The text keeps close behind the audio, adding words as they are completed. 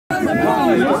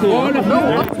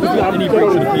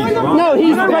No,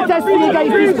 he's protesting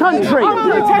against his country.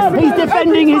 He's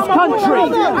defending his country.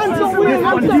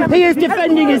 He is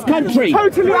defending his country.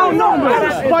 Totally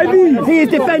outnumbered by these. He is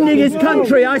defending his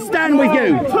country. I stand with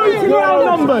you. Totally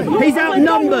outnumbered. He's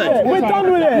outnumbered. We're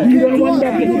done with it.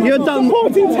 You're done.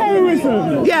 Supporting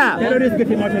terrorism.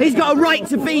 Yeah. He's got a right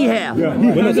to be here.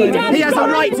 He has a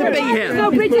right to be here. No,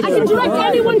 Bridget, I can direct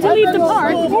anyone to leave the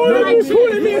park. All of you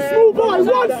calling me a small boy.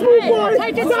 One small boy.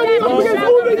 Standing up against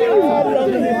all of you.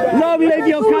 Long live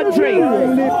your country.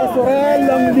 Long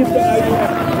live Israel.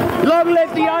 Long live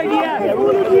the IDF.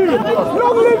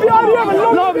 Long live the IDF. All of you.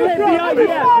 Long live the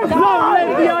IDF. Long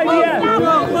live the IDF.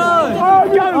 Long live the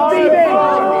IDF. Don't be there.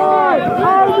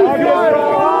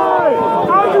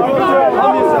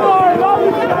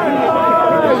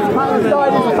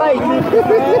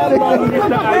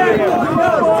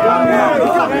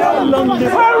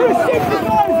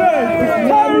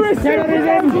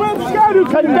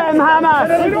 Condemn Hamas!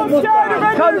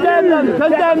 Condemn them!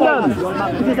 Condemn them!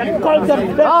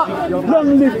 Long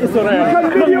live Israel!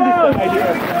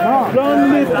 Long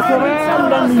live Israel!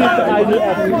 Long live the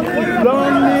IDF!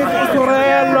 Long live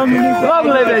Israel! Long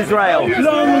live Israel!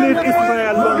 Long live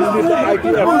Israel! Long live the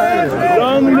IDF!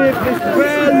 Long live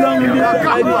Israel! Long live the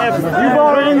IDF! You've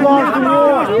already lost the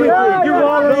war! You've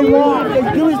already lost the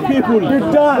Jewish people! You're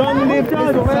done! Long live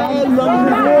Israel! Long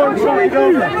live the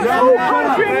war!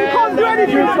 Can't do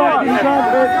anything about it.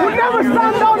 We'll never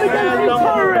stand down against these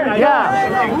terrorists. Yeah.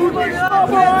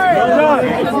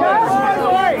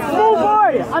 Small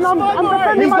boy, and I'm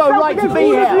defending He's got a right to be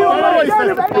here. I'm not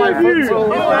scared of any of you. Small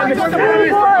boy, with the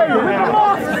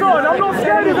mask on. I'm not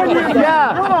scared of any of you. Yeah.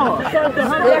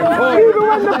 Even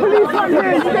when the police are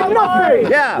here, you did nothing.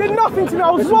 Yeah. You did nothing to me. I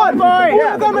was one. All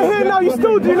of them are here now. You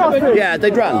still do nothing. Yeah,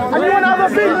 they'd run. And you want to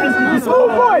have a big small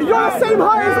boy? You're the same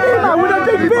height as me, man, with a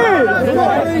big beard.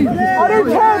 I don't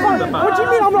care, man. What do you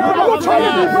mean? I'm not trying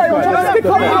to be brave. I'm trying to stick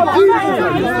up for our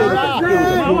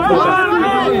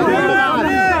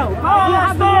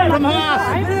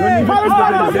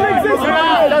Palestine doesn't exist.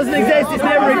 It doesn't exist. It's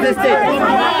never existed.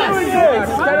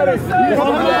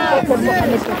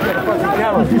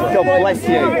 God bless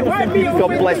you.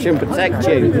 God bless you and protect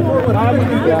you.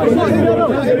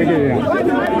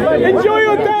 Enjoy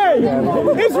your day.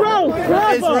 Israel.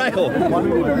 Israel.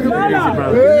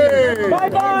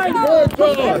 Bye-bye.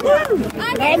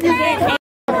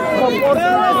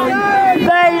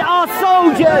 They are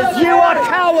soldiers. You are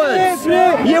cowards.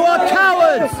 You are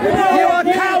cowards. You are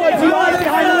cowards. You are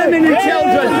behind women and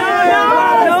children.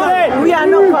 We are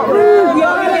not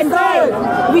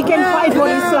cowards. We can fight for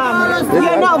Islam. We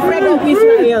are not afraid of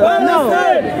Israel. No.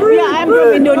 I'm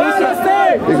from Indonesia.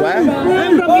 Where?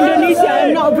 I'm from Indonesia.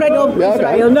 I'm not afraid of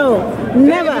Israel. No.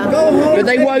 Never. But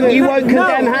they won't. You won't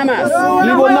condemn Hamas.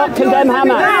 You will not condemn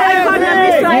Hamas.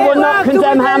 You will not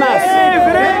condemn Hamas.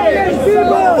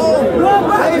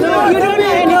 You don't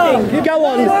know anything. Go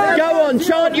on. Go on.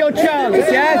 Chant your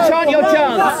chants. Yeah. Chant your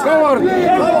chants.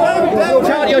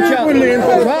 Chant your chants.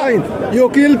 You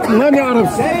killed many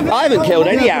Arabs. I haven't killed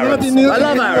any Arabs. I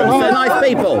love Arabs. They're nice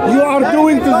people. You are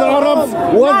doing to the Arabs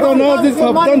what the Nazis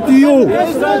have done to you.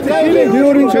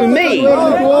 To me?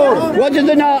 What did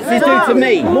the Nazis do to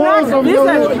me? I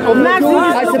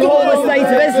support the state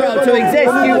of Israel to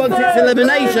exist. You want its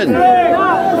elimination.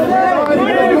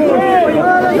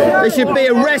 They should be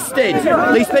arrested.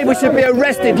 These people should be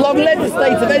arrested. Long live the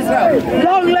state of Israel.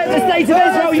 Long live the state of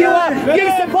Israel. You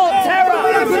support terror.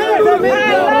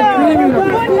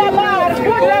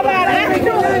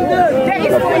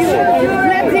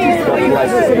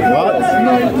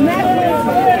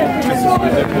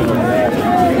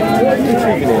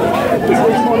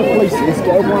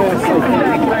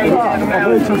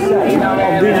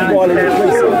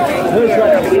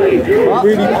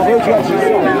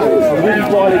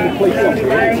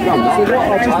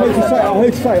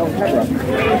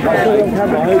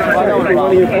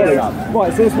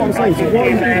 Right, so that's what I'm saying. So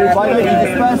why don't you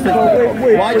disperse it?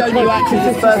 Why don't you actually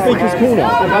disperse Speaker's Corner? I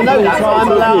know that's why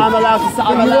I'm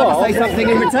allowed to say something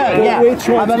in return. Yeah,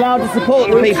 I'm allowed to support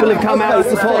the people who've come out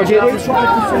and support you.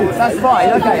 That's fine.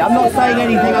 Okay, I'm not saying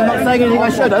anything. I'm not saying anything I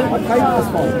shouldn't.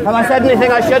 Have I said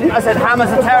anything I shouldn't? I said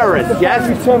Hamas are terrorists. Yes,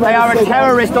 they are a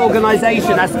terrorist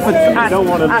organisation as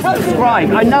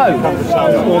prescribed. I know. But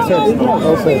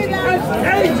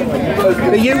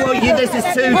this is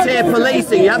two-tier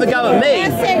policing. You have a go at me.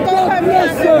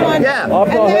 Yeah. I've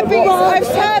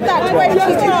heard that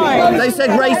They said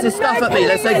racist stuff at me.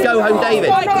 They said, go home, David.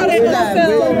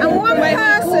 And one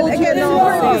person against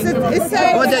Nazis is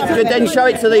saying... Well, then show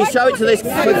it to this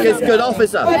good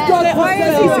officer. I've got it.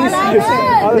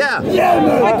 Yeah.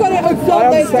 I got it. I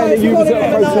understand that you was at a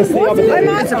protest the other day.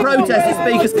 It's a protest at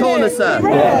Speaker's Corner, sir.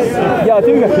 Yeah, I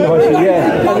do recognise you,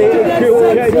 yeah. And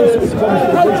it was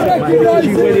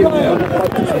you went in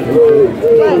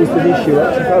caused an issue at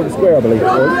Trafalgar Square, I believe it was.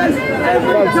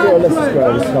 Trafalgar Square or Leicester Square, I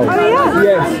was told. Oh, yeah?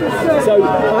 Yes. So, I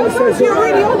understand. You're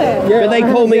really on it? Yeah. But they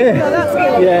call me... Yeah.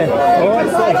 All right,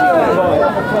 so...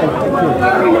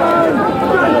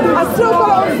 I've still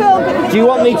got it on film. Do you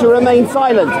want me to remain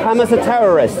silent? Hamas are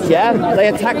terrorists, yeah? They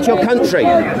attacked your country.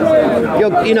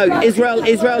 You know, Israel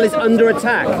is under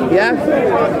attack, yeah?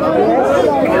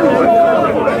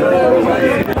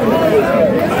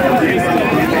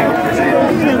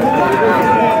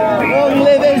 Long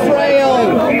live Israel!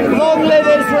 Long live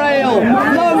Israel!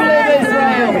 Long live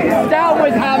Israel! Down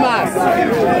with Hamas!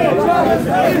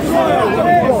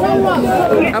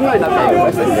 I'm not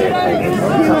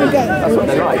That's what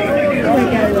they like.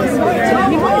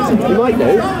 You might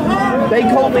do. They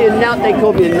called me a Nazi.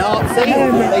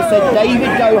 They said,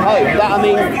 David, go home. That, I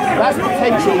mean, that's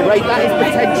potentially, right? That is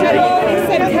potentially.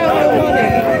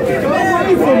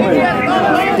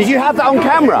 Did you have that on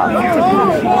camera?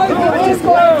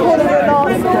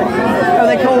 Oh,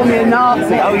 they called me a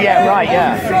Nazi. Oh yeah, right,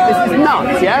 yeah. This is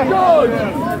nuts, yeah?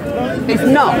 It's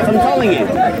nuts, I'm telling you.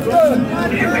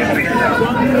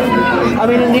 I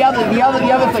mean, and the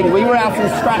other thing, we were out in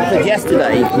Stratford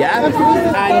yesterday, yeah, and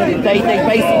they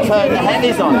basically turned the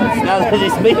headers on us. Now that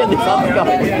it's me and this other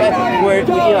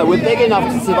guy, we're big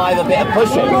enough to survive a bit of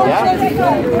pushing, yeah.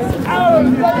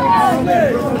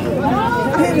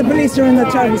 I think the police are in a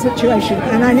terrible situation,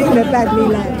 and I think they're badly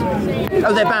led.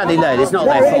 Oh, they're badly led. It's not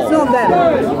their fault. It's not them.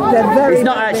 They're very. It's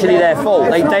not actually their fault.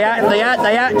 They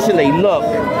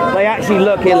actually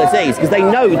look ill-at-ease because they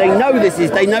know this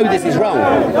is wrong.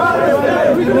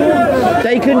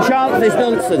 They can chant this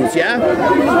nonsense, yeah.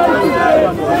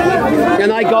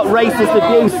 And I got racist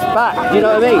abuse back. Do you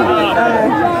know what I mean?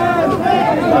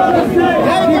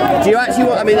 Do you actually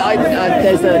want? I mean,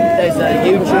 there's a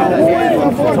YouTube that you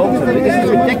have to talk to them. This is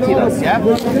ridiculous, yeah.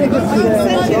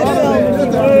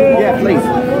 Yeah, please.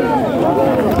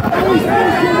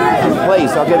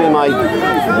 Please, I'll give you my...